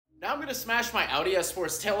Now I'm going to smash my Audi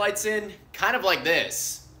S4's taillights in, kind of like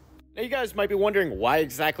this. Now you guys might be wondering why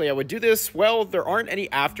exactly I would do this. Well, there aren't any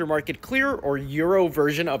aftermarket clear or Euro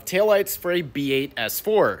version of taillights for a B8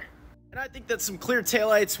 S4. And I think that some clear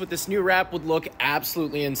taillights with this new wrap would look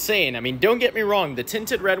absolutely insane. I mean, don't get me wrong, the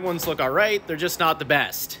tinted red ones look alright, they're just not the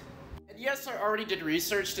best. And yes, I already did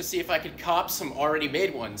research to see if I could cop some already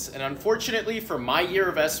made ones, and unfortunately for my year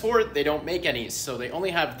of S4, they don't make any, so they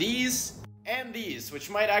only have these and these, which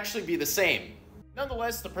might actually be the same.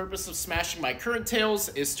 Nonetheless, the purpose of smashing my current tails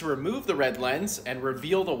is to remove the red lens and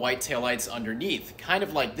reveal the white taillights underneath, kind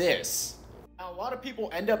of like this. Now, a lot of people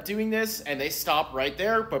end up doing this and they stop right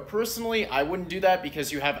there, but personally, I wouldn't do that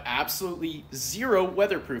because you have absolutely zero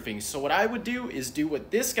weatherproofing. So what I would do is do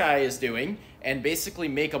what this guy is doing and basically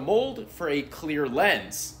make a mold for a clear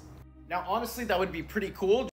lens. Now, honestly, that would be pretty cool.